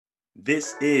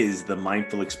This is the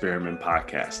Mindful Experiment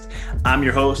Podcast. I'm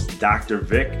your host, Dr.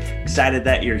 Vic. Excited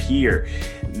that you're here.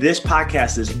 This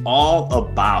podcast is all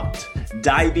about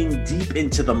diving deep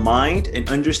into the mind and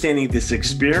understanding this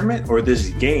experiment or this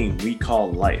game we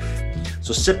call life.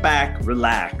 So sit back,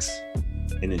 relax,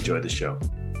 and enjoy the show.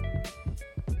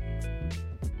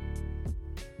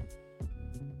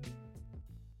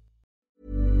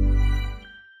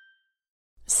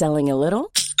 Selling a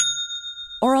little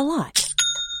or a lot?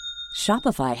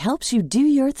 Shopify helps you do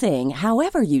your thing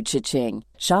however you cha-ching.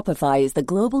 Shopify is the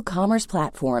global commerce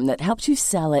platform that helps you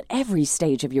sell at every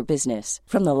stage of your business.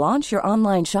 From the launch your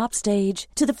online shop stage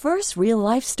to the first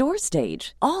real-life store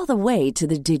stage, all the way to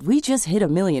the did we just hit a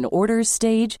million orders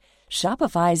stage.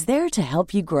 Shopify is there to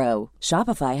help you grow.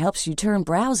 Shopify helps you turn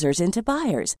browsers into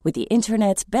buyers with the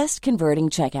internet's best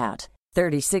converting checkout.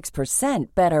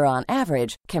 36% better on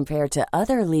average compared to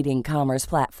other leading commerce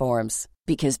platforms.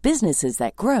 Because businesses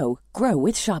that grow, grow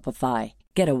with Shopify.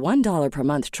 Get a $1 per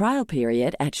month trial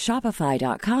period at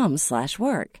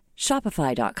shopify.com/work.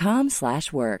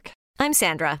 Shopify.com/work. I'm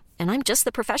Sandra, and I'm just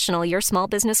the professional your small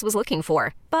business was looking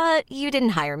for. But you didn't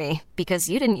hire me because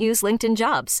you didn't use LinkedIn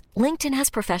Jobs. LinkedIn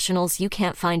has professionals you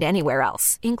can't find anywhere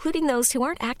else, including those who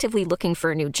aren't actively looking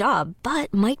for a new job,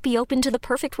 but might be open to the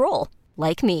perfect role,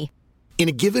 like me. In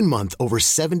a given month, over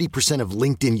 70% of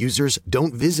LinkedIn users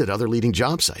don't visit other leading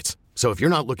job sites. So if you're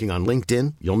not looking on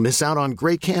LinkedIn, you'll miss out on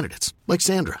great candidates like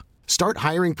Sandra. Start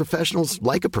hiring professionals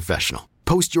like a professional.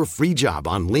 Post your free job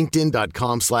on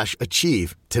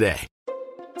linkedin.com/achieve today.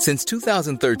 Since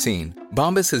 2013,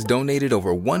 Bombas has donated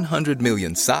over 100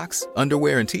 million socks,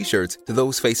 underwear, and T-shirts to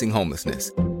those facing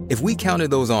homelessness. If we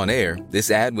counted those on air,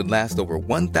 this ad would last over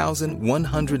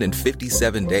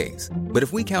 1,157 days. But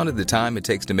if we counted the time it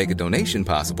takes to make a donation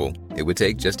possible, it would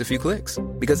take just a few clicks.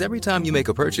 Because every time you make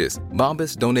a purchase,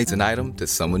 Bombas donates an item to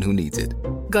someone who needs it.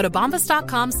 Go to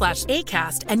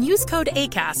bombas.com/ACAST and use code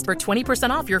ACAST for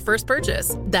 20% off your first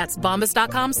purchase. That's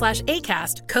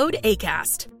bombas.com/ACAST, code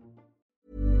ACAST.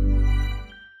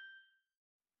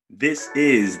 This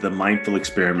is the Mindful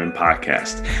Experiment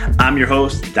Podcast. I'm your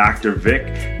host, Dr. Vic.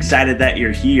 Excited that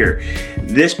you're here.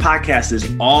 This podcast is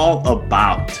all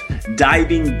about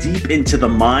diving deep into the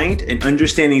mind and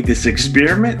understanding this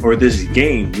experiment or this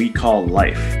game we call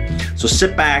life. So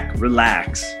sit back,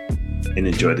 relax, and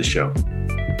enjoy the show.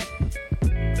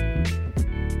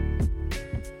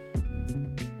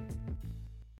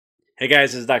 Hey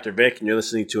guys, this is Dr. Vic, and you're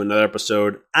listening to another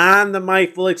episode on the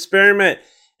Mindful Experiment.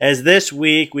 As this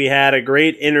week, we had a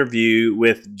great interview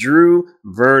with Drew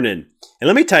Vernon. And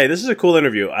let me tell you, this is a cool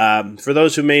interview. For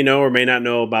those who may know or may not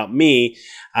know about me,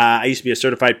 I used to be a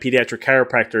certified pediatric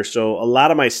chiropractor, so a lot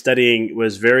of my studying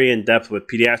was very in-depth with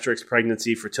pediatrics,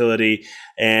 pregnancy, fertility,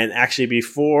 and actually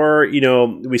before,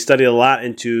 we studied a lot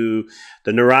into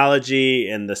the neurology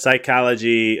and the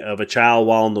psychology of a child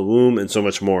while in the womb and so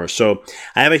much more. So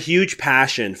I have a huge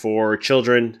passion for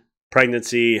children,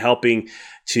 pregnancy, helping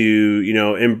to,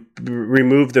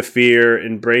 remove the fear,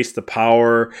 embrace the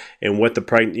power and what the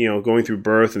going through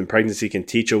birth and pregnancy can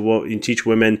teach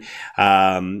women,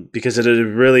 because it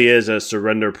really is a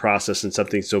surrender process and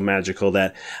something so magical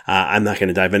that I'm not going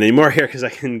to dive in anymore here because I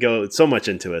can go so much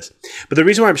into this. But the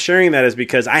reason why I'm sharing that is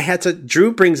because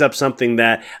Drew brings up something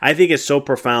that I think is so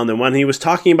profound. And when he was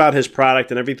talking about his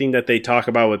product and everything that they talk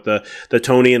about with the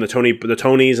Tony and the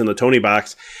Tonys and the Tony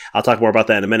box, I'll talk more about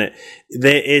that in a minute.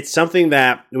 It's something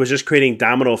that was just creating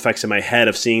domino effects in my head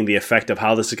of seeing the effect of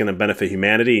how this is going to benefit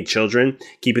humanity and children,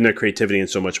 keeping their creativity and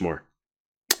so much more.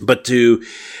 But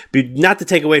not to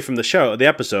take away from the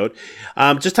episode,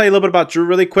 just tell you a little bit about Drew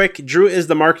really quick. Drew is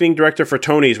the marketing director for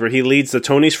Tonys, where he leads the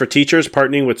Tonys for Teachers,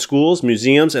 partnering with schools,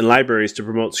 museums, and libraries to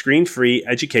promote screen-free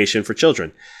education for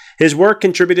children. His work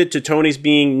contributed to Tonys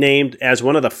being named as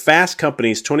one of the Fast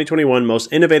Company's 2021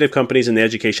 most innovative companies in the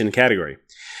education category.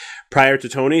 Prior to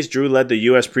Tonys, Drew led the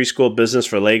U.S. preschool business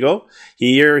for Lego.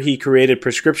 Here, he created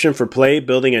Prescription for Play,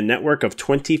 building a network of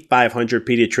 2,500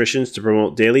 pediatricians to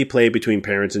promote daily play between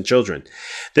parents and children.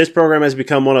 This program has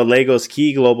become one of Lego's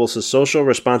key global social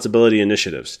responsibility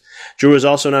initiatives. Drew is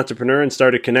also an entrepreneur and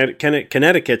started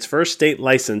Connecticut's first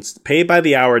state-licensed,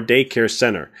 pay-by-the-hour daycare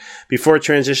center. Before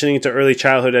transitioning to early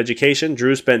childhood education,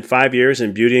 Drew spent 5 years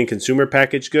in beauty and consumer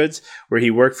packaged goods, where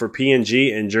he worked for P&G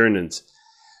and Jernans.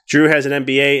 Drew has an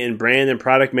MBA in brand and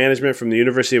product management from the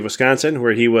University of Wisconsin,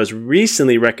 where he was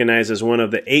recently recognized as one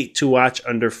of the 8 to watch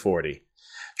under 40.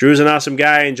 Drew's an awesome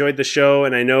guy. I enjoyed the show,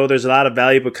 and I know there's a lot of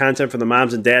valuable content for the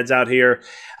moms and dads out here,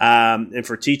 and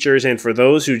for teachers, and for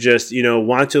those who just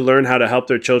want to learn how to help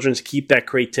their children to keep that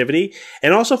creativity,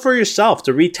 and also for yourself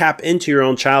to re-tap into your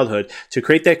own childhood, to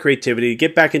create that creativity,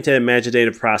 get back into the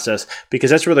imaginative process,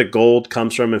 because that's where the gold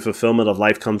comes from and fulfillment of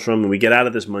life comes from. And we get out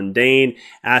of this mundane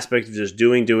aspect of just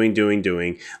doing,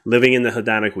 living in the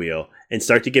hedonic wheel, and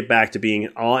start to get back to being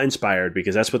awe-inspired,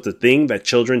 because that's what the thing that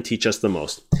children teach us the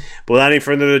most. But without any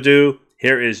further ado,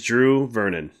 here is Drew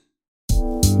Vernon.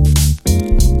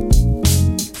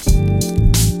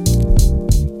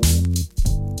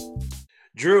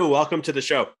 Drew, welcome to the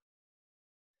show.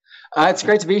 It's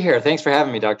great to be here. Thanks for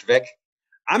having me, Dr. Vic.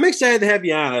 I'm excited to have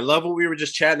you on. I love what we were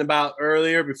just chatting about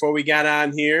earlier before we got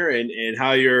on here, and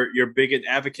how you're big an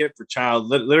advocate for child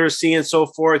literacy and so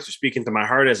forth. You're speaking to my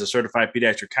heart as a certified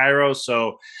pediatric chiro.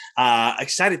 So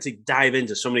excited to dive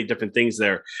into so many different things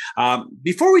there.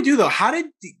 Before we do, though, how did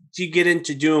you get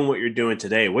into doing what you're doing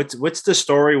today? What's the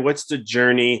story? What's the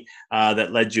journey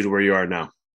that led you to where you are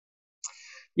now?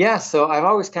 Yeah, so I've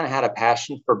always kind of had a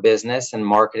passion for business and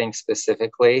marketing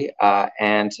specifically,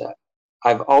 and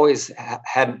I've always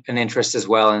had an interest as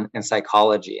well in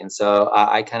psychology. And so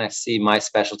I kind of see my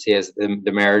specialty as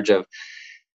the marriage of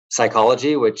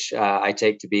psychology, which I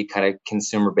take to be kind of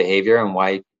consumer behavior and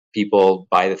why people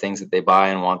buy the things that they buy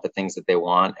and want the things that they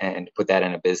want, and put that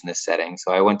in a business setting.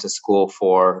 So I went to school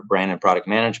for brand and product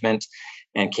management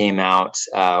and came out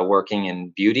working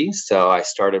in beauty. So I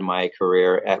started my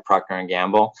career at Procter &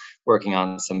 Gamble, working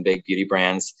on some big beauty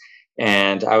brands.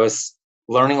 And I was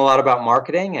learning a lot about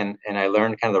marketing, and I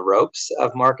learned kind of the ropes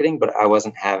of marketing, but I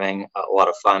wasn't having a lot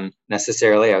of fun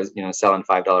necessarily. I was, selling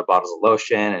 $5 bottles of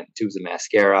lotion and tubes of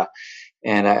mascara.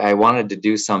 And I wanted to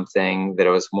do something that I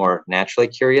was more naturally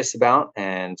curious about,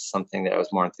 and something that I was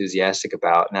more enthusiastic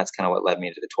about. And that's kind of what led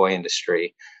me to the toy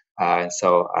industry. And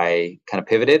so I kind of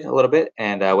pivoted a little bit,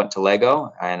 and I went to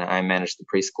Lego, and I managed the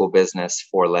preschool business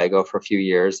for Lego for a few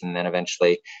years, and then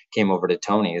eventually came over to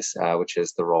Tony's, which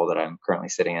is the role that I'm currently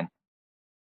sitting in.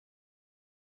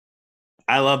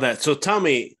 I love that. So tell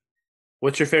me,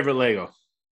 what's your favorite Lego?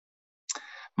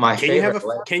 Can you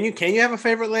have a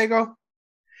favorite Lego?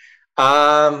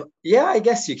 Yeah, I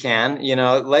guess you can.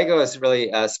 Lego is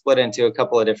really split into a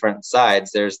couple of different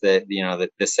sides. There's the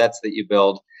sets that you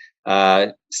build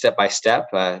step by step.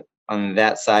 On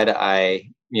that side, I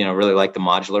really like the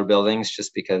modular buildings,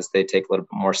 just because they take a little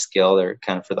bit more skill. They're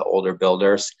kind of for the older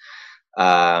builders.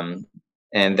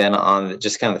 And then on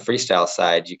just kind of the freestyle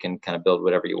side, you can kind of build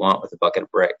whatever you want with a bucket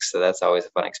of bricks. So that's always a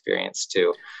fun experience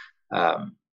too. I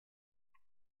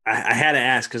had to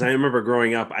ask, because I remember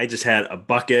growing up, I just had a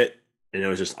bucket, and it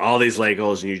was just all these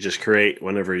Legos, and you just create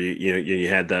whenever you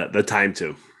had the time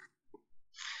to.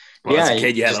 Well, yeah, as a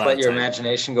kid, you just let your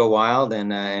imagination go wild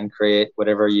and create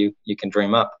whatever you can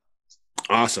dream up.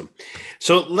 Awesome.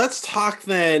 So let's talk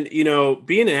then,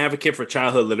 being an advocate for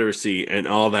childhood literacy and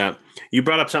all that. You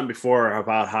brought up something before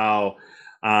about how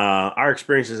our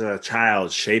experiences as a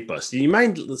child shape us. Do you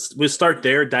mind, we'll start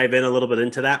there, dive in a little bit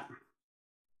into that?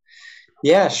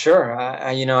 Yeah, sure.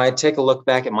 I take a look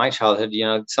back at my childhood,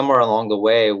 somewhere along the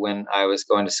way when I was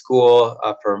going to school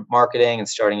for marketing and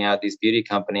starting out these beauty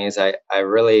companies, I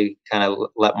really kind of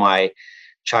let my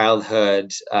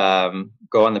childhood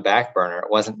go on the back burner. It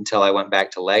wasn't until I went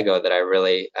back to Lego that I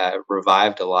really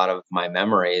revived a lot of my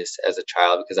memories as a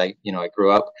child, because I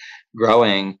grew up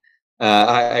growing.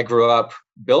 I grew up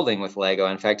building with Lego.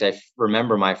 In fact, I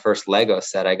remember my first Lego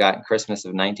set I got in Christmas of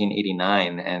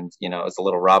 1989, and it was a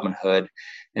little Robin Hood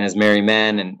and his merry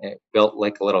men, and it built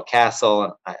like a little castle.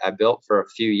 And I built for a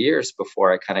few years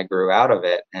before I kind of grew out of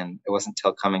it. And it wasn't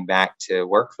until coming back to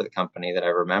work for the company that I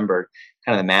remembered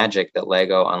kind of the magic that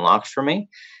Lego unlocked for me.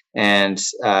 And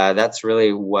that's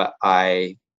really what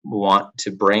I want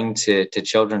to bring to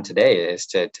children today, is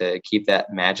to keep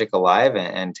that magic alive,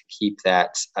 and to keep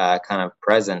that kind of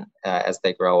present as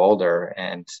they grow older,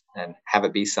 and have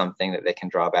it be something that they can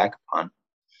draw back upon.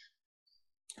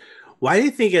 Why do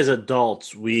you think as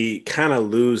adults we kind of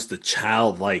lose the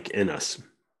childlike in us?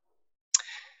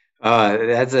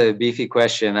 That's a beefy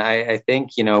question. I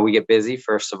think, we get busy,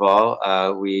 first of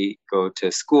all. We go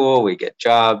to school, we get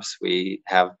jobs, we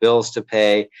have bills to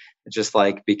pay. Just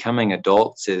like becoming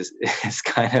adults is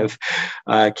kind of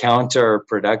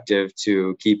counterproductive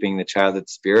to keeping the childhood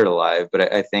spirit alive.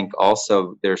 But I think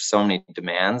also there's so many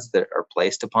demands that are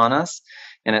placed upon us.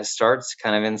 And it starts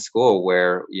kind of in school,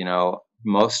 where,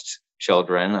 most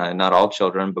children, not all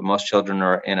children, but most children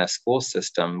are in a school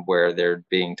system where they're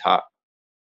being taught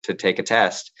to take a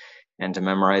test and to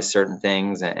memorize certain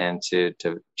things, and to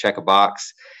check a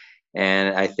box.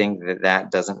 And I think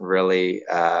that doesn't really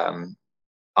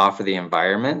offer the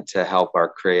environment to help our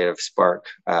creative spark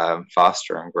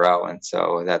foster and grow. And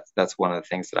so that's one of the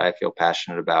things that I feel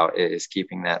passionate about, is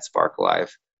keeping that spark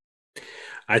alive.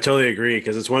 I totally agree,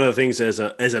 because it's one of the things, as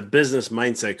a business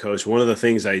mindset coach, one of the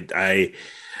things I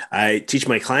teach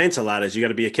my clients a lot is you got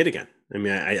to be a kid again. I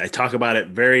mean, I talk about it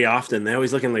very often. They're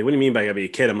always looking like, what do you mean by gotta be a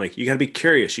kid? I'm like, you got to be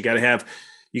curious. You got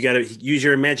to use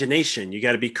your imagination. You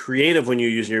got to be creative when you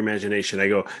use your imagination. I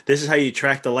go, this is how you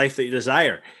attract the life that you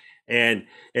desire. And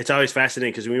it's always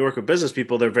fascinating, because when we work with business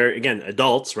people, they're very, again,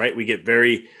 adults, right? We get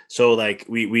very, so like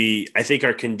I think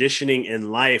our conditioning in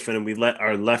life, and we let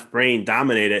our left brain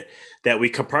dominate it, that we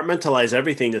compartmentalize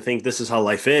everything to think this is how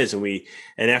life is. And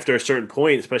after a certain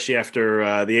point, especially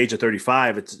after the age of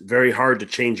 35, it's very hard to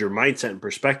change your mindset and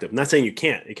perspective. I'm not saying you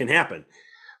can't, it can happen,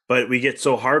 but we get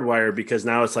so hardwired, because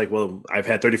now it's like, well, I've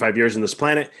had 35 years on this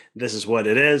planet. This is what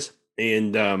it is.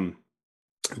 And,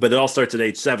 but it all starts at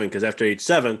age 7, because after age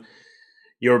 7,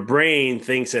 your brain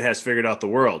thinks it has figured out the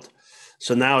world.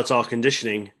 So now it's all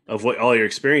conditioning of what all your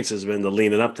experiences have been to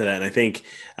leaning up to that. And I think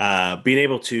being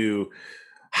able to,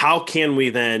 how can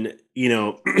we then,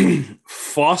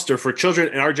 foster for children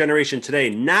in our generation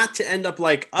today, not to end up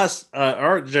like us,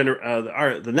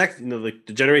 the next,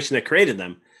 the generation that created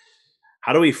them.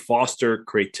 How do we foster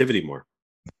creativity more?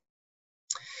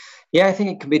 Yeah, I think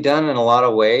it can be done in a lot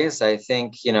of ways. I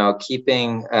think,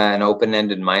 keeping an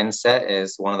open-ended mindset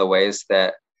is one of the ways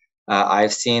that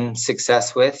I've seen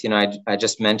success with. I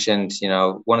just mentioned,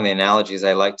 one of the analogies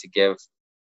I like to give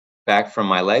back from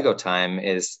my Lego time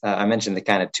is I mentioned the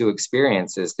kind of 2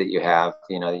 experiences that you have.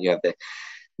 You have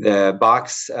the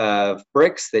box of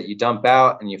bricks that you dump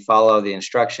out, and you follow the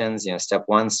instructions, step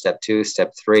 1, step 2,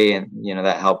 step 3. And,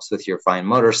 that helps with your fine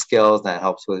motor skills. That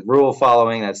helps with rule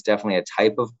following. That's definitely a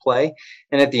type of play.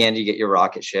 And at the end, you get your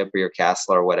rocket ship or your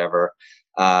castle or whatever.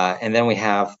 And then we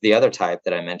have the other type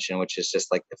that I mentioned, which is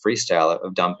just like the freestyle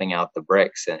of dumping out the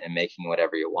bricks and making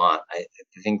whatever you want. I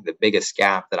think the biggest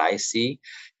gap that I see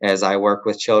as I work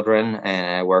with children and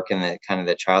I work in the kind of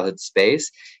the childhood space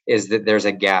is that there's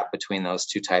a gap between those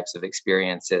 2 types of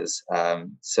experiences.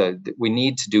 So we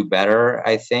need to do better,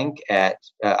 I think, at,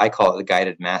 I call it the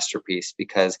guided masterpiece,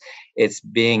 because it's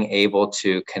being able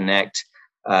to connect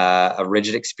a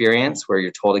rigid experience where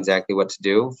you're told exactly what to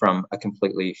do from a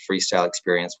completely freestyle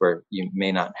experience where you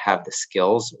may not have the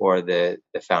skills or the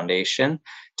foundation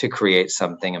to create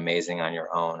something amazing on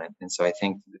your own. And so I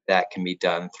think that can be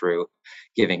done through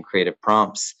giving creative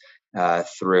prompts,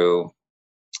 through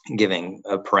giving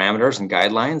parameters and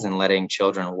guidelines, and letting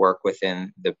children work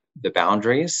within the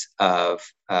boundaries of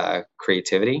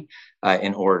creativity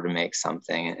in order to make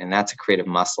something. And that's a creative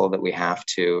muscle that we have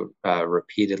to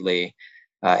repeatedly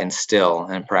instill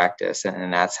and practice.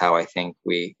 And that's how I think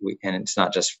we and it's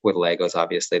not just with Legos,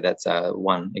 obviously, that's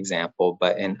one example,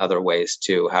 but in other ways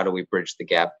too. How do we bridge the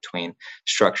gap between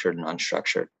structured and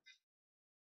unstructured?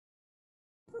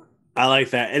 I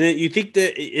like that. And you think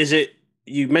that,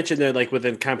 you mentioned that like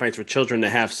within confines for children to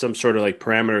have some sort of like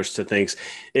parameters to things.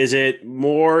 Is it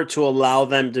more to allow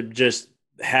them to just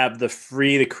have the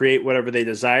free to create whatever they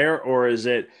desire, or is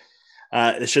it,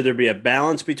 should there be a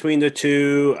balance between the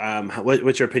 2?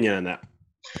 What's your opinion on that?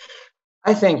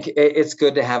 I think it's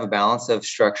good to have a balance of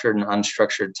structured and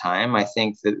unstructured time. I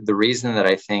think that the reason that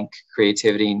I think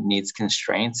creativity needs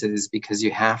constraints is because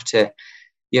you have to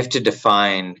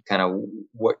define kind of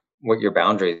what your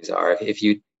boundaries are. If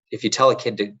you tell a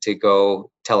kid to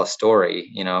go tell a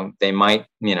story, they might,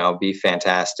 be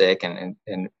fantastic and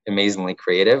amazingly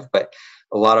creative, but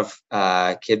a lot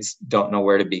of kids don't know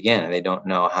where to begin, and they don't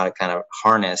know how to kind of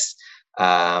harness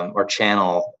or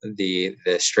channel the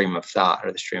stream of thought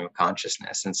or the stream of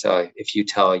consciousness. And so if you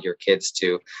tell your kids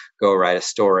to go write a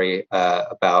story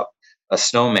about a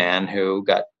snowman who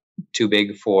got too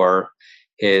big for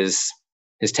his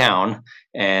town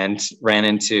and ran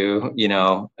into,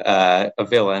 a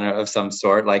villain of some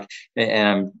sort, like, and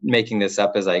I'm making this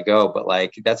up as I go, but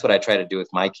like, that's what I try to do with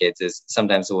my kids is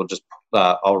sometimes we'll just,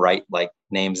 I'll write like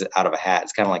names out of a hat.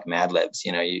 It's kind of like Mad Libs,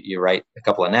 you write a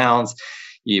couple of nouns,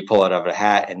 you pull it out of a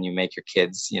hat, and you make your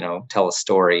kids, tell a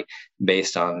story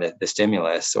based on the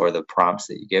stimulus or the prompts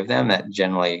that you give them. That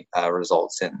generally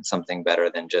results in something better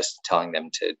than just telling them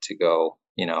to go,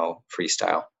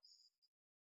 freestyle.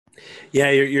 Yeah,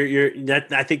 you're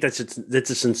that. I think that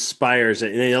just inspires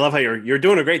it, and I love how you're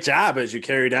doing a great job as you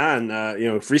carried on,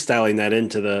 freestyling that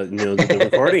into the the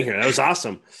recording here. That was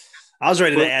awesome. I was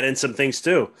ready to add in some things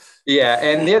too. Yeah,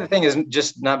 and the other thing is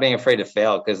just not being afraid to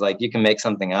fail, because like you can make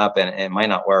something up and it might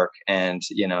not work, and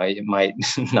it might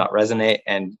not resonate,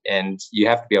 and you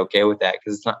have to be okay with that,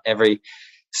 because it's not every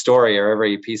story or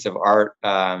every piece of art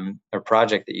or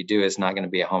project that you do is not going to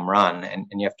be a home run, and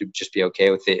you have to just be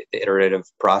okay with the iterative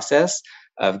process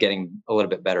of getting a little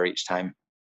bit better each time.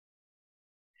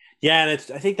 Yeah, and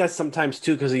I think that's sometimes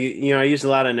too, because I use a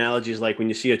lot of analogies, like when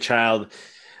you see a child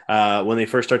when they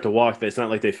first start to walk, it's not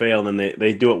like they fail and then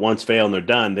they do it once, fail, and they're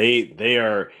done. They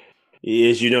are,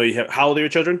 as you have, how old are your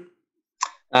children?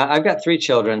 I've got 3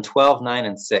 children, 12, 9,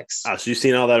 and 6. So you've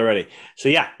seen all that already. So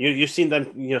yeah, you've seen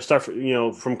them, start,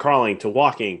 from crawling to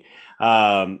walking.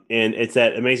 And it's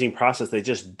that amazing process. They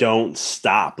just don't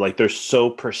stop. Like they're so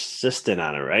persistent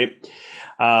on it. Right.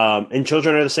 And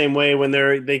children are the same way when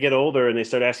they get older and they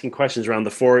start asking questions around the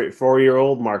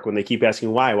 4-year-old mark, when they keep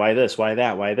asking why this, why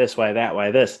that, why this, why that,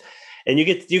 why this. And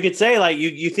you could say, like,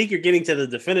 you think you're getting to the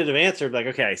definitive answer, like,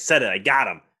 okay, I said it, I got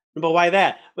him. But why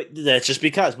that? But that's just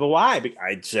because. But why?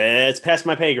 It's past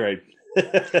my pay grade.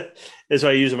 That's why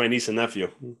I use it with my niece and nephew.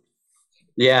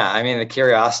 Yeah, I mean, the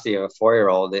curiosity of a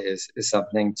 4-year-old is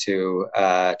something to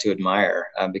admire,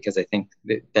 because I think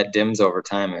that dims over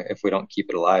time if we don't keep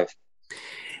it alive.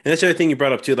 And that's the other thing you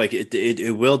brought up too. Like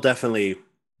it will definitely,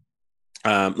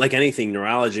 like anything,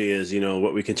 neurology is,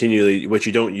 what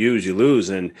you don't use, you lose.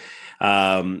 And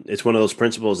it's one of those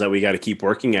principles that we got to keep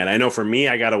working at. I know for me,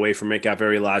 I got away from it, got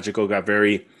very logical, got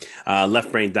very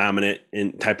left brain dominant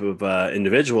type of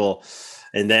individual.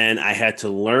 And then I had to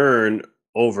learn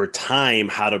over time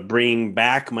how to bring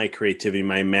back my creativity,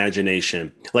 my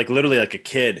imagination, like literally like a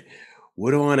kid.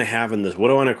 What do I want to have in this? What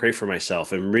do I want to create for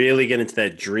myself? And really get into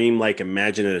that dreamlike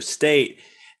imaginative state,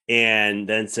 and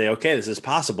then say, okay, this is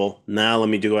possible. Now let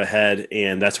me go ahead.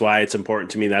 And that's why it's important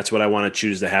to me. That's what I want to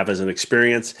choose to have as an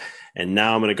experience. And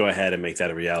now I'm going to go ahead and make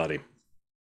that a reality.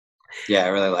 Yeah, I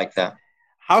really like that.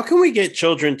 How can we get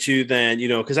children to then,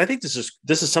 because I think this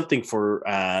is something for,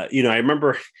 I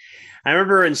remember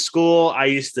in school, I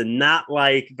used to not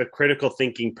like the critical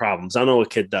thinking problems. I don't know what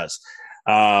kid does.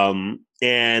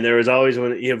 And there was always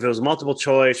if there was multiple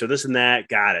choice or this and that,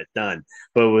 got it, done.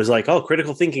 But it was like, oh,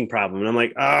 critical thinking problem. And I'm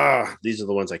like, these are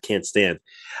the ones I can't stand.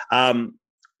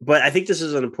 But I think this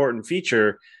is an important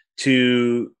feature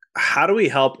to how do we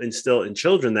help instill in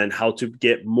children then how to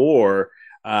get more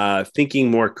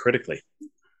thinking more critically?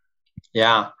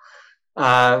 Yeah.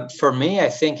 For me, I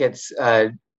think it's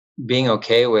being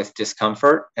okay with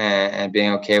discomfort and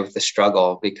being okay with the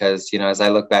struggle, because, as I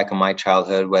look back on my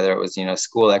childhood, whether it was,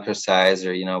 school exercise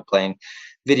or, playing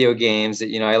video games,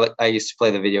 I used to play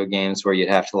the video games where you'd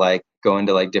have to like go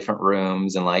into like different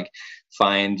rooms and like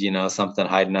find, something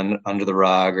hiding under the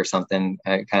rug or something,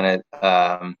 kind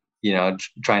of,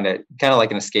 trying to kind of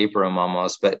like an escape room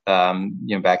almost, but,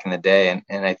 back in the day.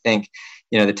 And I think,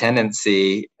 the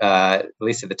tendency, at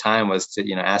least at the time, was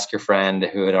to, ask your friend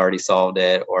who had already solved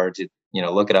it, or to,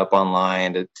 look it up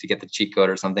online to get the cheat code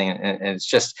or something. And it's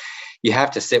just, you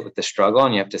have to sit with the struggle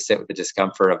and you have to sit with the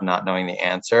discomfort of not knowing the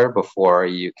answer before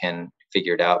you can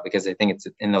figure it out. Because I think it's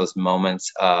in those moments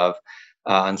of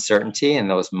uncertainty and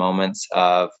those moments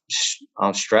of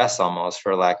stress, almost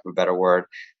for lack of a better word,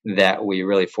 that we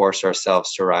really force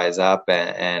ourselves to rise up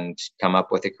and come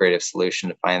up with a creative solution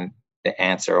to find the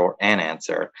answer or an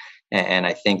answer. And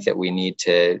I think that we need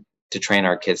to train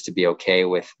our kids to be okay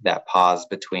with that pause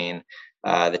between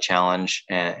the challenge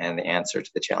and the answer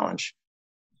to the challenge.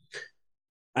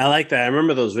 I like that. I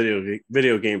remember those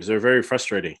video games. They're very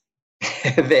frustrating.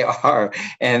 They are.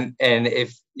 And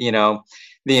if,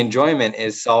 the enjoyment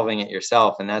is solving it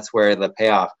yourself, and that's where the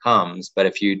payoff comes. But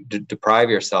if you deprive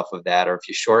yourself of that, or if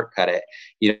you shortcut it,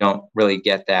 you don't really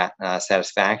get that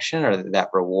satisfaction or that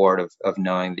reward of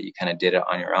knowing that you kind of did it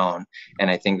on your own. And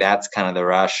I think that's kind of the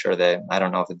rush, or I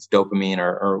don't know if it's dopamine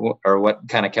or what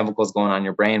kind of chemicals going on in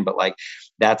your brain, but like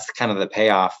that's kind of the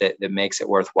payoff that makes it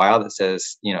worthwhile, that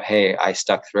says, hey, I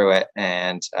stuck through it,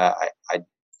 and I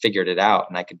figured it out,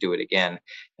 and I could do it again.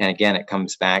 And again, it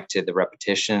comes back to the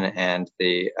repetition and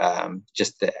the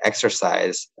just the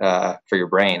exercise for your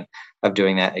brain of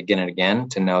doing that again and again,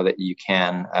 to know that you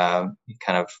can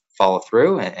kind of follow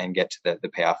through and get to the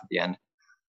payoff at the end.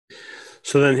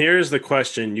 So then here's the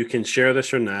question. You can share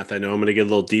this or not. I know I'm going to get a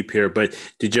little deep here, but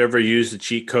did you ever use the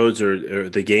cheat codes or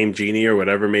the game genie or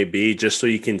whatever it may be, just so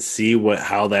you can see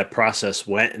how that process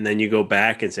went, and then you go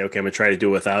back and say, okay, I'm going to try to do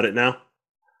it without it now?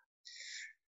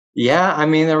 Yeah, I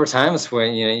mean, there were times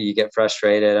when you get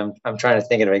frustrated. I'm trying to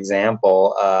think of an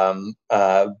example,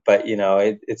 but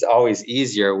it's always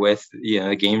easier with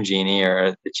the game genie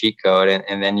or the cheat code,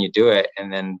 and then you do it,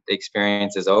 and then the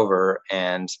experience is over,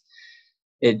 and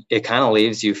it kind of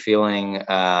leaves you feeling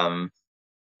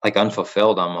like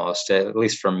unfulfilled almost, at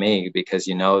least for me, because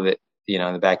that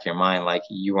in the back of your mind, like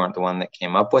you weren't the one that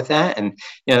came up with that. And,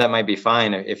 that might be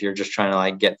fine if you're just trying to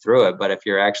like get through it. But if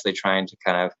you're actually trying to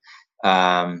kind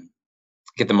of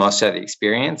get the most out of the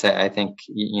experience, I think,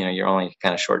 you're only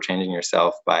kind of shortchanging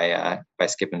yourself by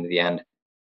skipping to the end.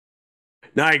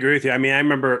 No, I agree with you. I mean, I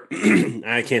remember,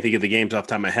 I can't think of the games off the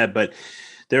top of my head, but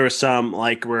there was some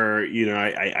like where,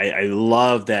 I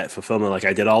love that fulfillment. Like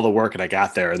I did all the work and I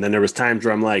got there. And then there was times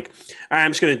where I'm like, all right,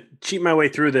 I'm just going to cheat my way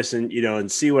through this and,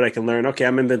 and see what I can learn. Okay,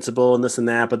 I'm invincible and this and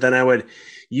that. But then I would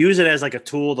use it as like a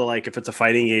tool to like, if it's a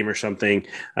fighting game or something,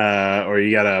 or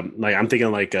you got to like, I'm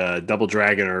thinking like a Double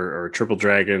Dragon or Triple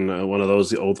Dragon, one of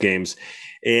those old games.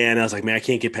 And I was like, man, I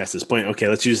can't get past this point. Okay,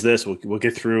 let's use this. We'll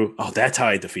get through. Oh, that's how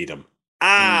I defeat him.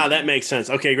 That makes sense.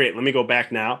 Okay, great. Let me go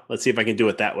back now. Let's see if I can do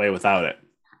it that way without it.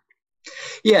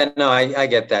 Yeah, no, I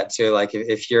get that too. Like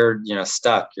if you're,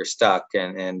 stuck, you're stuck.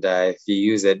 And if you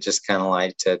use it just kind of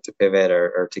like to pivot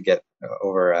or to get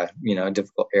over a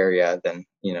difficult area, then,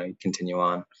 you continue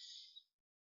on.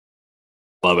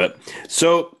 Love it.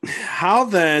 So how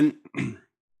then,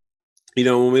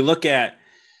 when we look at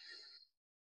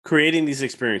creating these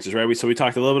experiences, right? So we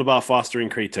talked a little bit about fostering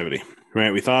creativity,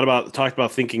 right? We talked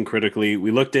about thinking critically. We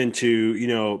looked into,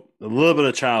 a little bit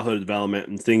of childhood development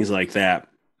and things like that.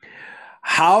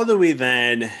 How do we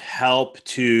then help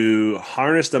to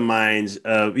harness the minds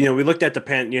of, we looked at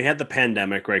you had the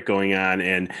pandemic, right, going on.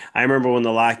 And I remember when the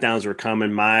lockdowns were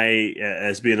coming,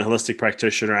 as being a holistic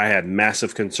practitioner, I had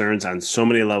massive concerns on so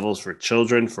many levels for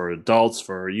children, for adults,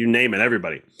 for you name it,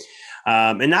 everybody.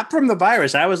 And not from the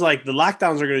virus. I was like, the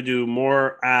lockdowns are going to do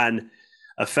more on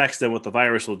effects than what the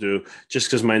virus will do, just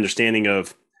because my understanding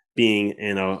of being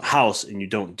in a house and you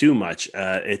don't do much,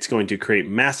 it's going to create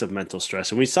massive mental stress.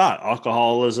 And we saw it.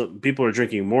 Alcoholism, people are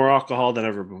drinking more alcohol than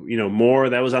ever, more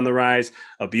that was on the rise.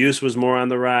 Abuse was more on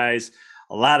the rise.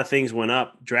 A lot of things went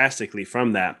up drastically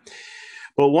from that.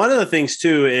 But one of the things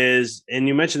too is, and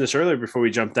you mentioned this earlier before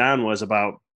we jumped on, was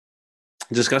about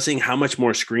discussing how much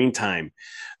more screen time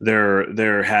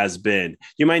there has been.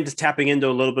 You mind just tapping into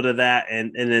a little bit of that I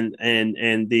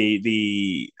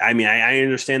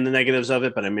understand the negatives of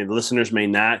it, but I mean, the listeners may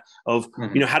not of,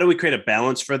 how do we create a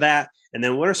balance for that? And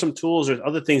then what are some tools or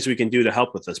other things we can do to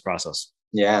help with this process?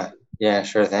 Yeah,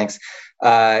 sure. Thanks.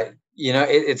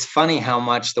 It's funny how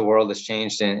much the world has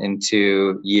changed in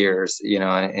 2 years,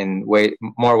 in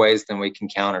more ways than we can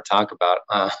count or talk about.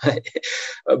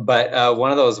 But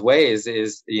one of those ways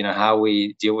is, how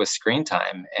we deal with screen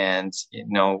time. And,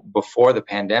 before the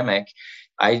pandemic,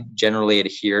 I generally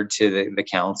adhered to the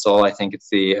council. I think it's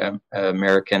the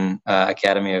American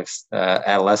Academy of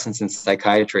Adolescence and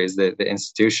Psychiatry is the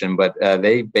institution, but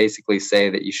they basically say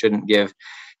that you shouldn't give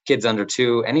kids under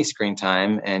 2 any screen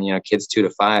time, and kids 2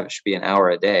 to 5, it should be an hour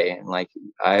a day. And like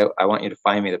I want you to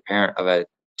find me the parent of a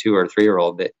 2 or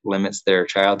 3-year-old that limits their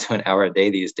child to an hour a day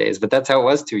these days. But that's how it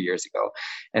was 2 years ago.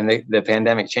 And the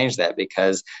pandemic changed that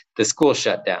because the school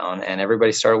shut down and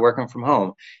everybody started working from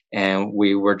home, and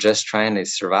we were just trying to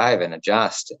survive and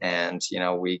adjust. And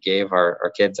we gave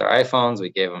our kids our iPhones,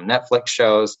 we gave them Netflix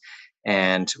shows,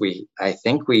 and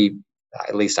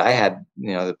at least I had,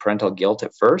 the parental guilt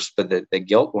at first, but the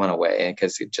guilt went away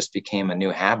because it just became a new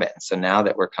habit. So now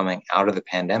that we're coming out of the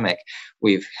pandemic,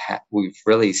 we've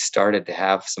really started to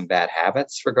have some bad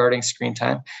habits regarding screen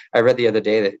time. I read the other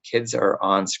day that kids are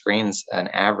on screens an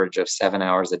average of 7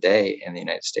 hours a day in the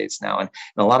United States now. And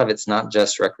a lot of it's not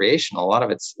just recreational. A lot of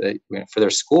it's for their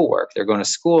schoolwork. They're going to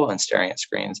school and staring at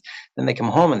screens. Then they come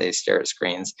home and they stare at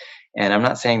screens. And I'm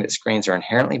not saying that screens are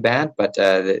inherently bad, but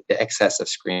the excess of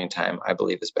screen time, I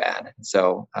believe, is bad. And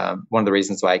so one of the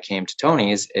reasons why I came to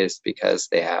Tony's is because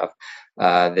they have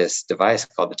this device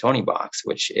called the Tony Box,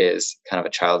 which is kind of a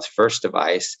child's first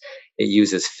device. It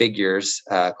uses figures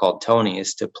called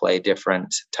Tonys to play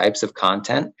different types of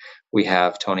content. We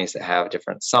have Tonys that have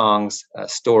different songs,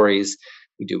 stories.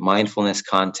 We do mindfulness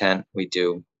content. We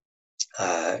do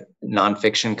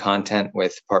nonfiction content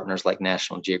with partners like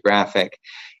National Geographic.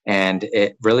 And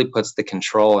it really puts the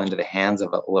control into the hands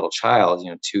of a little child,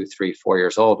 2, 3, 4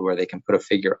 years old, where they can put a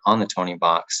figure on the Tony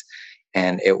Box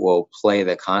and it will play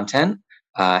the content,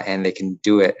 and they can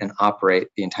do it and operate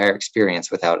the entire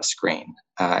experience without a screen.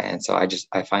 And so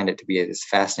I find it to be this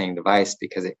fascinating device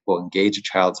because it will engage a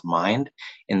child's mind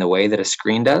in the way that a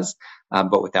screen does,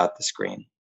 but without the screen.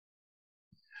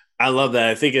 I love that.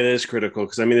 I think it is critical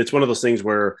because, it's one of those things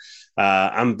where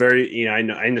I'm very, I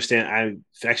understand. I'm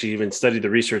actually even studied the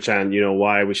research on,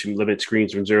 why we should limit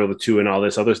screens from 0 to 2 and all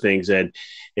this other things. And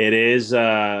it is,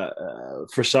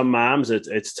 for some moms,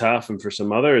 it's tough. And for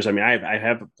some others, I mean,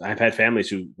 I've had families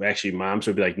who actually moms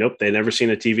would be like, nope, they've never seen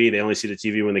a TV. They only see the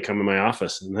TV when they come in my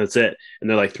office, and that's it. And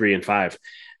they're like 3 and 5.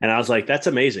 And I was like, that's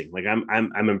amazing. Like,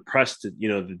 I'm impressed to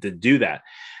do that.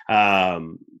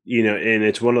 And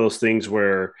it's one of those things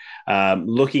where,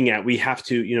 looking at, we have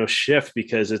to, shift,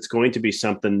 because it's going to be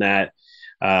something that,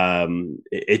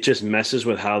 it just messes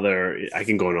with how I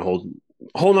can go in a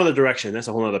whole nother direction. That's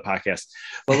a whole nother podcast.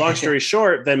 But long story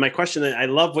short, then my question, I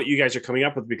love what you guys are coming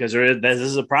up with, because this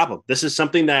is a problem. This is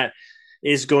something that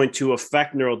is going to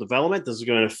affect neural development. This is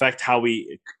going to affect how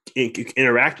we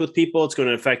interact with people. It's going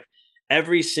to affect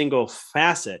every single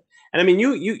facet. And I mean,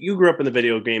 you grew up in the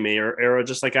video game era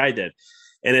just like I did.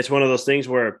 And it's one of those things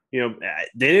where, they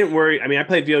didn't worry. I mean, I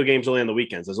played video games only on the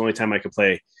weekends. That's the only time I could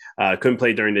play. Couldn't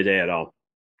play during the day at all.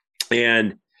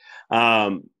 And,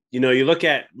 you look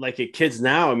at kids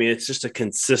now, I mean, it's just a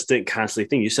consistent, constantly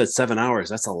thing. You said 7 hours.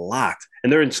 That's a lot.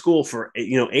 And they're in school for,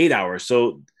 8 hours.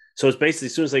 So it's basically,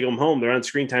 as soon as they come home, they're on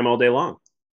screen time all day long.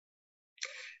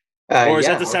 Or is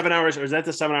that the 7 hours? Or is that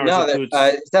the 7 hours?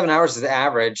 No, 7 hours is the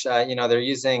average. They're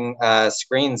using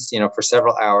screens, for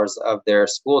several hours of their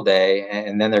school day,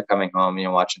 and then they're coming home,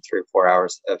 watching 3 or 4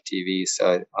 hours of TV.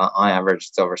 So on average,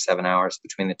 it's over 7 hours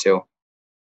between the two.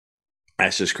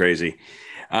 That's just crazy.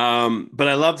 But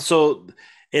I love, so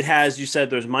it has, you said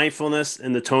there's mindfulness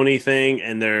in the Tony thing,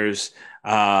 and there's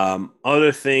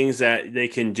other things that they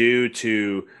can do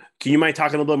to. Can you mind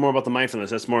talking a little bit more about the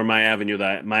mindfulness? That's more my avenue,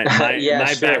 that my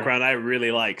sure. Background I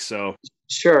really like. So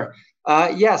sure.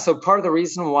 So part of the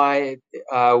reason why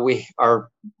our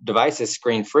device is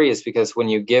screen free is because when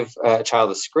you give a child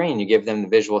a screen, you give them the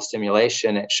visual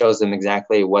stimulation. It shows them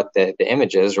exactly what the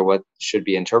image is or what should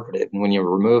be interpreted. And when you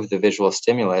remove the visual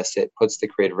stimulus, it puts the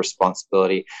creative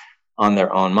responsibility on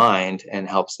their own mind and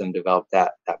helps them develop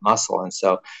that muscle. And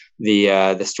so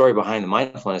the story behind the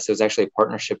mindfulness, it was actually a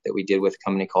partnership that we did with a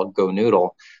company called Go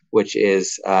Noodle, which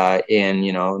is in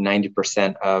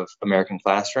 90% of American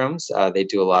classrooms. They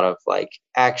do a lot of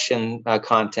action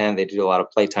content. They do a lot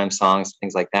of playtime songs,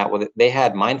 things like that. Well, they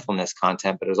had mindfulness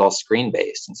content, but it was all screen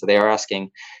based. And so they are asking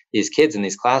these kids in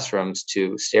these classrooms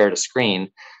to stare at a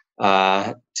screen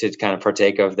to kind of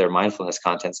partake of their mindfulness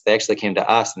content. So they actually came to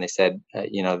us and they said,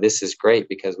 this is great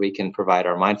because we can provide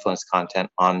our mindfulness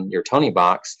content on your Tony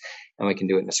box, and we can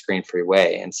do it in a screen-free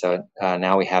way. And so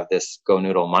now we have this Go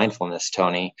Noodle mindfulness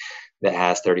Tony that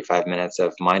has 35 minutes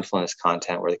of mindfulness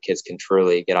content where the kids can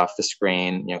truly get off the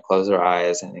screen, close their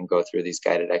eyes and go through these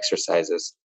guided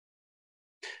exercises.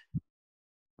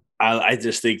 I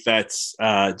just think that's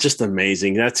just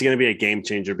amazing. That's going to be a game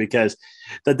changer, because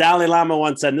the Dalai Lama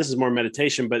once said, and this is more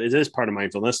meditation, but it is part of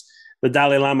mindfulness. The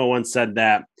Dalai Lama once said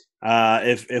that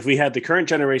if we had the current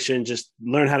generation just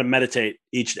learn how to meditate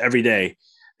every day,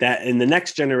 that in the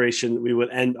next generation, we would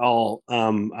end all,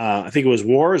 I think it was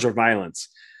wars or violence.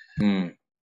 And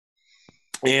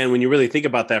when you really think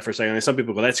about that for a second, some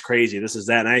people go, that's crazy. This is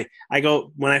that. And I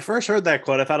go, when I first heard that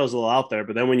quote, I thought it was a little out there.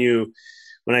 But then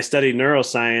when I studied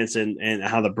neuroscience and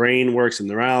how the brain works and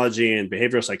neurology and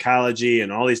behavioral psychology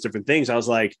and all these different things, I was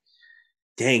like,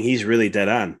 dang, he's really dead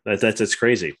on. That's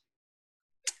crazy.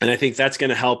 And I think that's going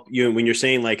to help you when you're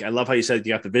saying, I love how you said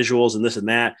you got the visuals and this and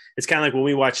that. It's kind of like when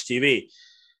we watch TV,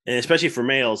 and especially for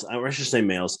males, or I should say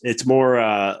males, it's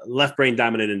more left brain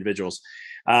dominant individuals.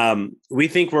 We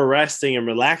think we're resting and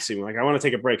relaxing. We're like, I want to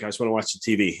take a break. I just want to watch the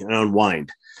TV and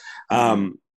unwind.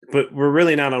 But we're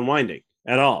really not unwinding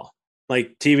at all.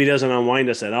 TV doesn't unwind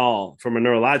us at all from a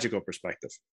neurological perspective.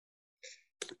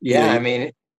 Yeah, I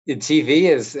mean, the TV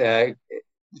is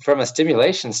from a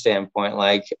stimulation standpoint,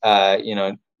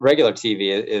 regular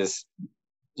TV is,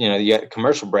 you get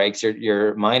commercial breaks.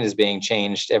 Your mind is being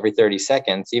changed every 30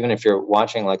 seconds. Even if you're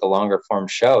watching a longer form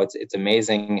show, it's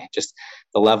amazing just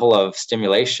the level of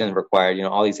stimulation required.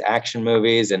 All these action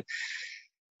movies, and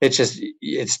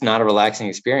it's not a relaxing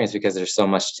experience because there's so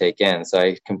much to take in. So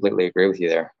I completely agree with you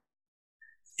there.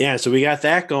 Yeah, so we got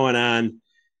that going on,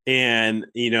 and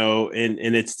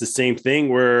and it's the same thing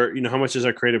where how much is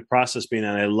our creative process being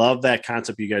on? I love that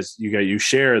concept you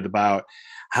shared about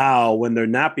how when they're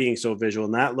not being so visual,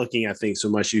 not looking at things so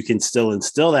much, you can still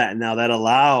instill that. And now that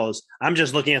allows. I'm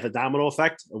just looking at the domino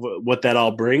effect of what that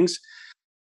all brings,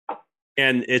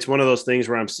 and it's one of those things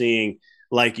where I'm seeing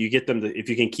you get them to, if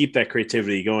you can keep that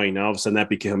creativity going, now all of a sudden that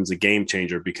becomes a game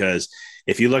changer. Because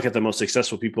if you look at the most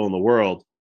successful people in the world,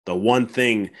 the one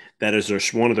thing that is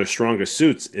one of their strongest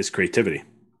suits is creativity.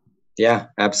 Yeah,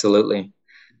 absolutely.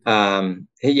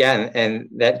 Yeah, and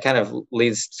that kind of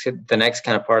leads to the next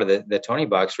kind of part of the Tony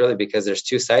box, really, because there's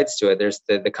two sides to it. There's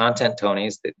the content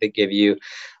Tonys that give you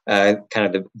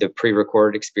kind of the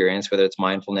pre-recorded experience, whether it's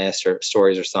mindfulness or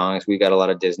stories or songs. We got a lot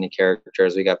of Disney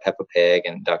characters. We got Peppa Pig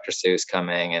and Dr. Seuss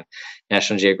coming, and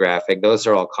National Geographic. Those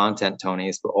are all content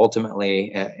Tonys. But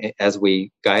ultimately, as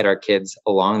we guide our kids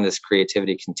along this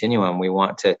creativity continuum, we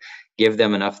want to give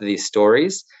them enough of these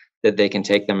stories that they can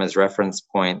take them as reference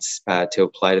points to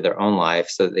apply to their own life,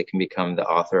 so that they can become the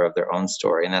author of their own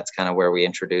story. And that's kind of where we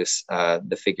introduce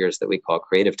the figures that we call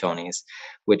creative Tonys,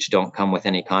 which don't come with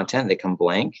any content. They come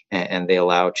blank, and they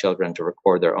allow children to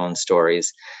record their own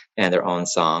stories and their own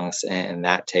songs. And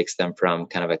that takes them from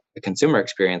kind of a consumer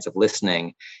experience of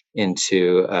listening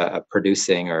into a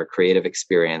producing or a creative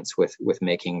experience with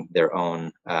making their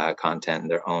own content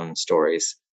and their own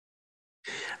stories.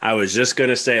 I was just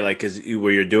going to say, like,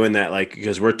 where you're doing that, like,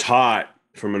 because we're taught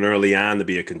from an early on to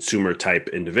be a consumer type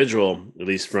individual, at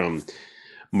least from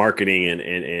marketing and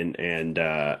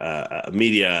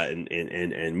media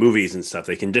and movies and stuff.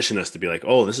 They condition us to be like,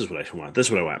 oh, this is what I want. This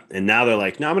is what I want. And now they're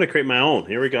like, no, I'm going to create my own.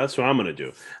 Here we go. That's what I'm going to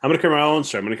do. I'm going to create my own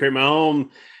story. I'm going to create my own.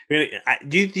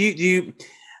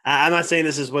 I'm not saying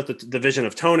this is what the vision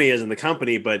of Tony is in the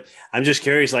company, but I'm just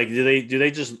curious, like,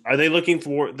 are they looking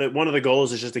for that? One of the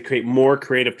goals is just to create more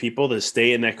creative people to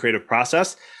stay in that creative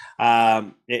process.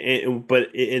 But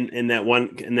in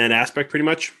that aspect, pretty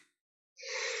much.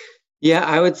 Yeah,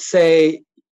 I would say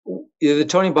the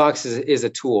Tony box is a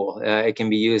tool. It can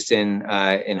be used in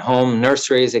home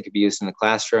nurseries. It could be used in the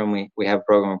classroom. We have a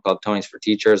program called Tonys for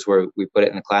Teachers, where we put it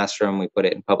in the classroom. We put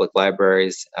it in public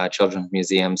libraries, children's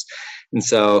museums. And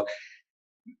so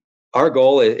our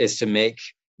goal is to make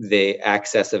the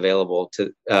access available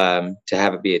to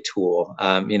have it be a tool.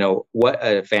 What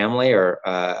a family or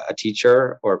a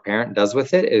teacher or a parent does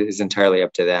with it is entirely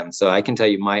up to them. So I can tell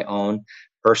you my own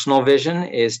personal vision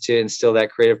is to instill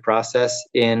that creative process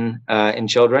in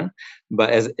children. But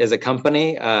as a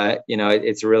company,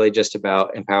 it's really just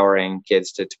about empowering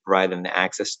kids to provide them the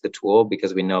access to the tool,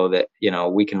 because we know that,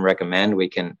 we can recommend, we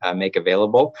can make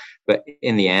available, but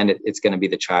in the end, it's going to be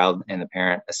the child and the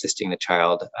parent assisting the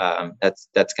child.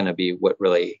 That's going to be what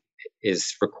really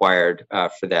is required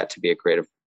for that to be a creative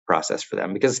process for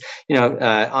them. Because,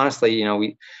 honestly,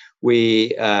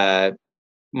 we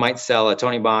might sell a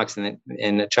Tony box, and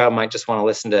a child might just want to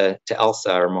listen to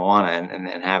Elsa or Moana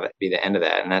and have it be the end of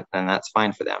that. And that's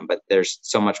fine for them. But there's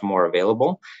so much more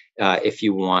available if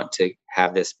you want to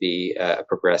have this be a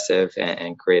progressive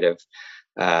and creative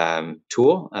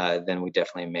tool, then we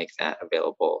definitely make that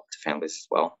available to families as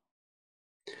well.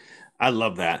 I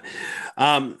love that.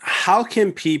 How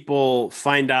can people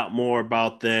find out more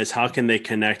about this? How can they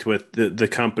connect with the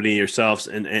company, yourselves,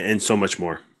 and so much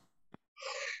more?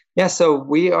 Yeah, so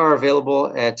we are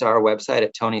available at our website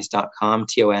at tonys.com,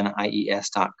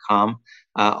 TONIES.com.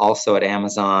 Also at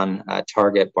Amazon,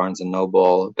 Target, Barnes &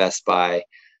 Noble, Best Buy,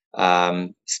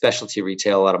 specialty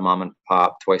retail. A lot of mom and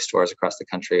pop toy stores across the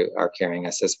country are carrying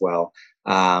us as well.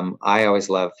 I always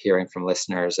love hearing from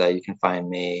listeners. You can find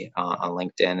me on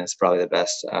LinkedIn. It's probably the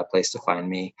best place to find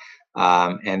me.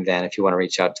 And then if you want to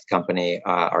reach out to the company,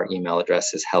 our email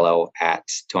address is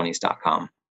hello@tonys.com.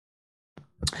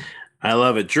 I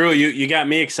love it. Drew, you got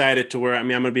me excited to where, I'm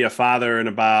going to be a father in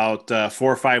about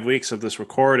 4 or 5 weeks of this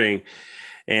recording,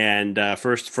 and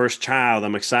first child.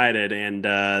 I'm excited. And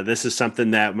this is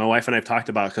something that my wife and I have talked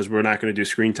about, because we're not going to do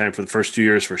screen time for the first 2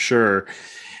 years for sure.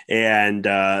 And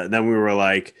then we were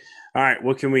like, all right,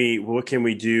 what can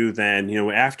we do then,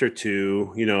 after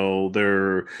 2,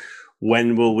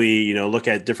 when will we, look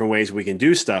at different ways we can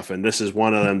do stuff? And this is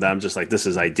one of them that I'm just like, this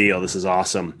is ideal. This is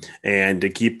awesome. And to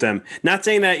keep them, not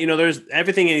saying that, there's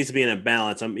everything needs to be in a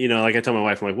balance. I'm, like I tell my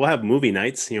wife, I'm like, we'll have movie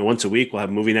nights, once a week, we'll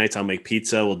have movie nights. I'll make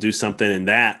pizza. We'll do something in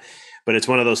that. But it's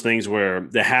one of those things where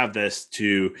they have this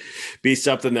to be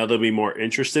something that they'll be more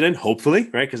interested in, hopefully,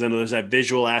 right? Because I know there's that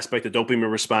visual aspect, the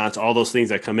dopamine response, all those things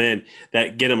that come in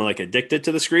that get them like addicted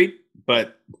to the screen.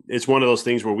 But it's one of those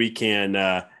things where we can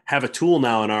have a tool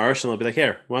now in our arsenal and be like,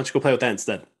 here, why don't you go play with that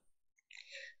instead?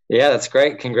 Yeah, that's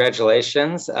great.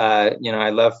 Congratulations. I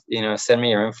love, send me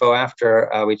your info after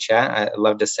we chat. I'd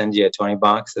love to send you a Tony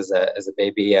box as a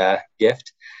baby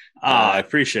gift. I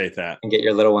appreciate that. And get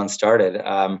your little one started.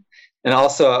 And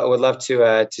also, I would love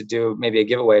to do maybe a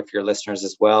giveaway for your listeners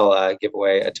as well. Give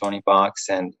away a Tony box,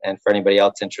 and for anybody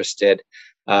else interested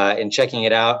in checking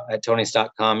it out at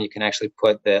tonys.com, you can actually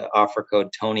put the offer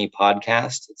code Tony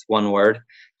Podcast. It's one word,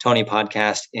 Tony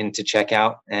Podcast, into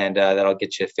checkout, and that'll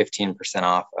get you 15%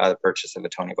 off the purchase of a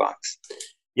Tony box.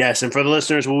 Yes, and for the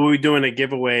listeners, we'll be doing a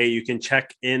giveaway. You can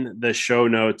check in the show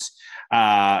notes.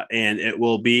 and it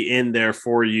will be in there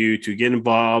for you to get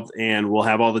involved, and we'll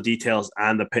have all the details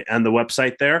on the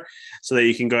website there, so that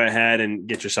you can go ahead and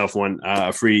get yourself one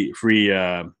free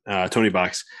Tony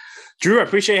box. Drew, I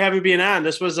appreciate having you being on.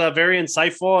 This was very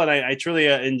insightful, and I truly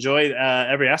enjoyed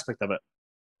every aspect of it.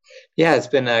 Yeah, it's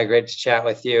been great to chat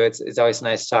with you. It's always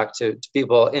nice to talk to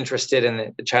people interested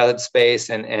in the childhood space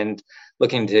and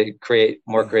looking to create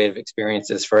more creative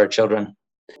experiences for our children.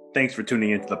 Thanks for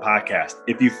tuning into the podcast.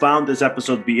 If you found this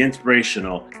episode to be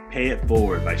inspirational, pay it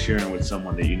forward by sharing with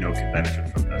someone that you know can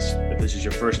benefit from this. If this is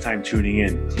your first time tuning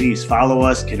in, please follow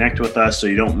us, connect with us so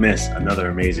you don't miss another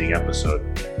amazing episode.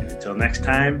 And until next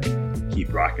time,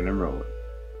 keep rocking and rolling.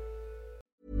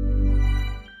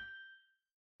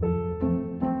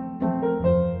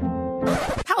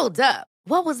 Hold up.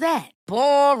 What was that?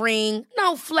 Boring.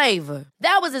 No flavor.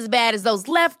 That was as bad as those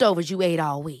leftovers you ate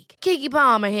all week. Keke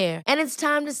Palmer here. And it's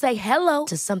time to say hello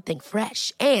to something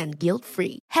fresh and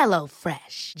guilt-free. Hello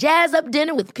Fresh. Jazz up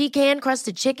dinner with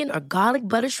pecan-crusted chicken or garlic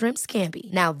butter shrimp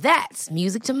scampi. Now that's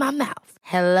music to my mouth.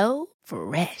 Hello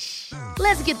Fresh.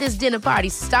 Let's get this dinner party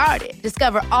started.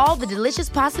 Discover all the delicious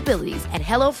possibilities at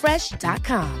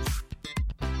HelloFresh.com.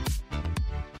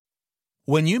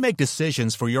 When you make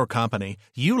decisions for your company,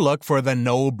 you look for the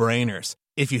no-brainers.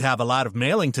 If you have a lot of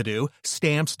mailing to do,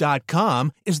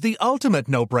 Stamps.com is the ultimate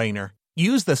no-brainer.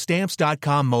 Use the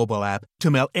Stamps.com mobile app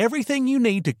to mail everything you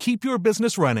need to keep your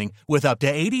business running with up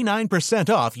to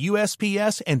 89% off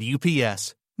USPS and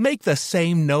UPS. Make the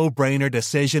same no-brainer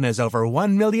decision as over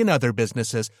 1 million other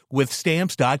businesses with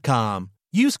Stamps.com.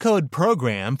 Use code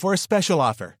PROGRAM for a special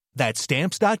offer. That's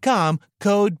Stamps.com,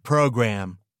 code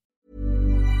PROGRAM.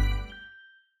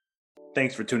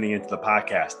 Thanks for tuning into the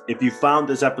podcast. If you found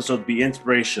this episode to be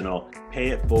inspirational, pay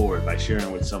it forward by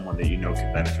sharing with someone that you know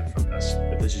can benefit from this.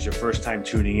 If this is your first time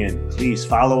tuning in, please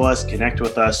follow us, connect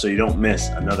with us so you don't miss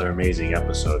another amazing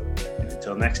episode. And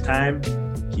until next time,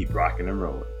 keep rocking and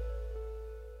rolling.